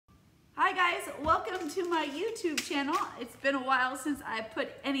Hi guys, welcome to my YouTube channel. It's been a while since I put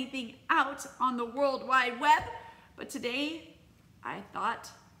anything out on the World Wide Web, but today I thought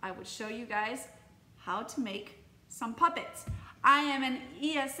I would show you guys how to make some puppets. I am an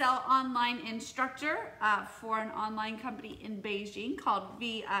ESL online instructor for an online company in Beijing called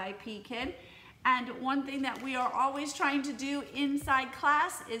VIPKid. And one thing that we are always trying to do inside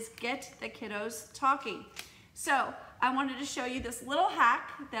class is get the kiddos talking. So I wanted to show you this little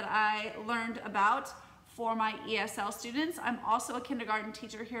hack that I learned about for my ESL students. I'm also a kindergarten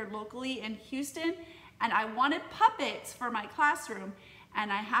teacher here locally in Houston, and I wanted puppets for my classroom.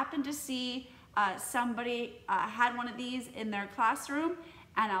 And I happened to see somebody had one of these in their classroom,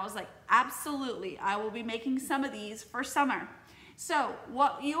 and I was like, absolutely, I will be making some of these for summer. So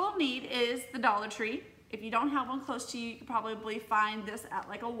what you will need is the Dollar Tree. If you don't have one close to you, you can probably find this at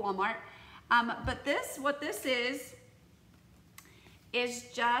like a Walmart. But what this is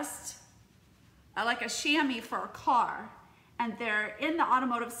just like a chamois for a car, and they're in the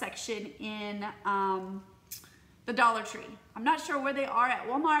automotive section in the Dollar Tree. I'm not sure where they are at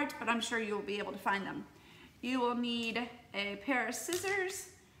Walmart, but I'm sure you'll be able to find them. You will need a pair of scissors,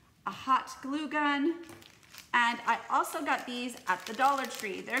 a hot glue gun, and I also got these at the Dollar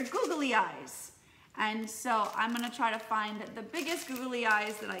Tree. They're googly eyes. And so I'm gonna try to find the biggest googly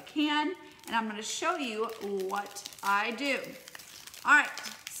eyes that I can, and I'm gonna show you what I do. All right,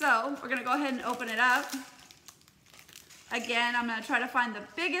 so we're gonna go ahead and open it up. Again, I'm gonna try to find the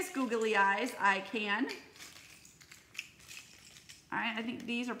biggest googly eyes I can. All right, I think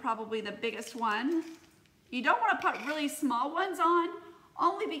these are probably the biggest one. You don't wanna put really small ones on,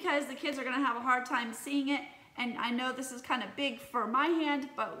 only because the kids are gonna have a hard time seeing it. And I know this is kind of big for my hand,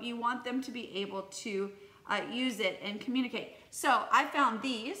 but you want them to be able to use it and communicate. So I found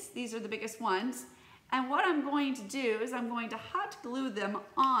these. These are the biggest ones. And what I'm going to do is I'm going to hot glue them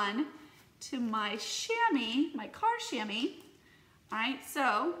on to my chamois, my car chamois. All right,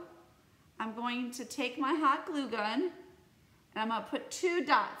 so I'm going to take my hot glue gun and I'm gonna put 2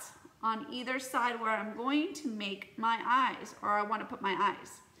 dots on either side where I'm going to make my eyes, or I want to put my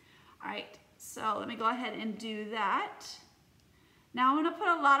eyes. All right. So let me go ahead and do that. Now I'm gonna put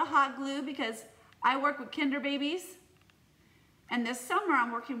a lot of hot glue because I work with kinder babies, and this summer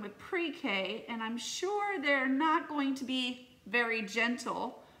I'm working with pre-K, and I'm sure they're not going to be very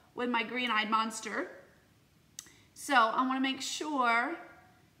gentle with my green-eyed monster. So I wanna make sure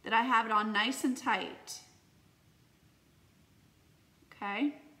that I have it on nice and tight.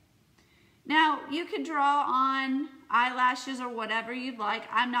 Okay. Now you could draw on eyelashes or whatever you'd like.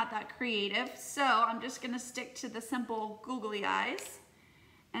 I'm not that creative, so I'm just gonna stick to the simple googly eyes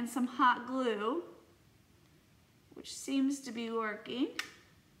and some hot glue, which seems to be working.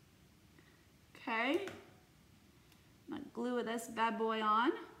 Okay, I'm gonna glue this bad boy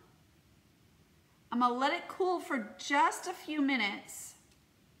on. I'm gonna let it cool for just a few minutes.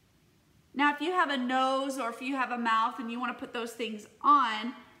 Now, if you have a nose or if you have a mouth and you wanna put those things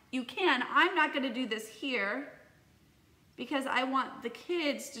on, you can. I'm not gonna do this here because I want the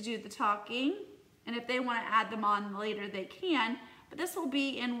kids to do the talking, and if they wanna add them on later, they can, but this will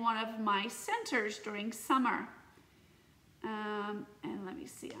be in one of my centers during summer. And let me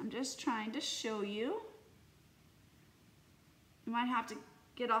see, I'm just trying to show you. You might have to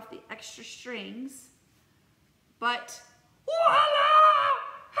get off the extra strings, but voila!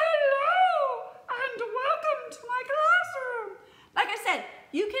 Hello, and welcome to my classroom. Like I said,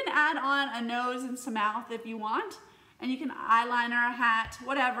 you can add on a nose and some mouth if you want, and you can eyeliner, a hat,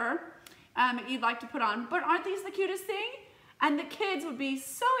 whatever you'd like to put on. But aren't these the cutest thing? And the kids would be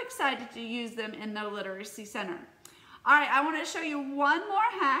so excited to use them in the literacy center. All right, I want to show you one more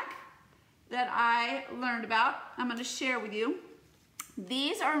hack that I learned about. I'm going to share with you.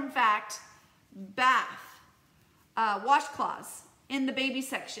 These are in fact bath washcloths in the baby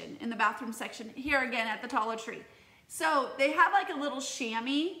section, in the bathroom section, here again at the Dollar Tree. So they have like a little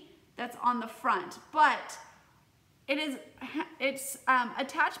chamois that's on the front, but it's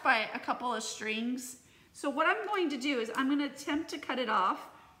attached by a couple of strings. So what I'm going to do is I'm going to attempt to cut it off.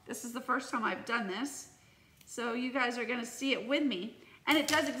 This is the first time I've done this, so you guys are going to see it with me. And it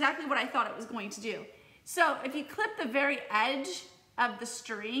does exactly what I thought it was going to do. So if you clip the very edge of the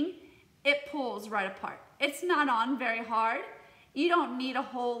string, it pulls right apart. It's not on very hard. You don't need a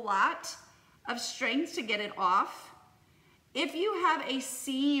whole lot of strength to get it off. If you have a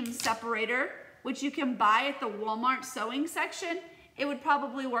seam separator, which you can buy at the Walmart sewing section, it would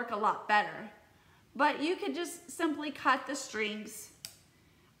probably work a lot better. But you could just simply cut the strings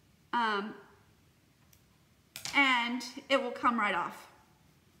and it will come right off.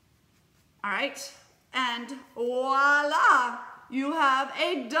 All right, and voila! you have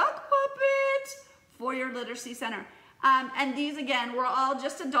a duck puppet for your literacy center. And these, again, were all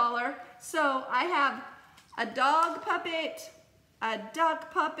just $1. So I have a dog puppet, a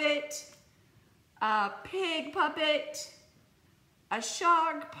duck puppet, a pig puppet, a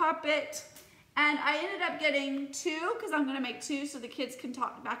shark puppet, and I ended up getting 2 because I'm going to make 2 so the kids can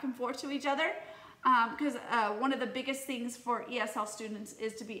talk back and forth to each other. Because one of the biggest things for ESL students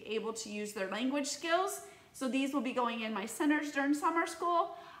is to be able to use their language skills. So these will be going in my centers during summer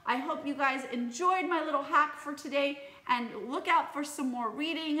school. I hope you guys enjoyed my little hack for today, and look out for some more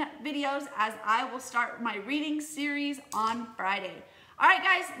reading videos as I will start my reading series on Friday. All right,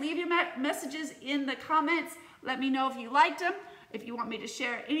 guys, leave your messages in the comments. Let me know if you liked them. If you want me to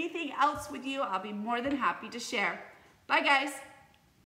share anything else with you, I'll be more than happy to share. Bye, guys.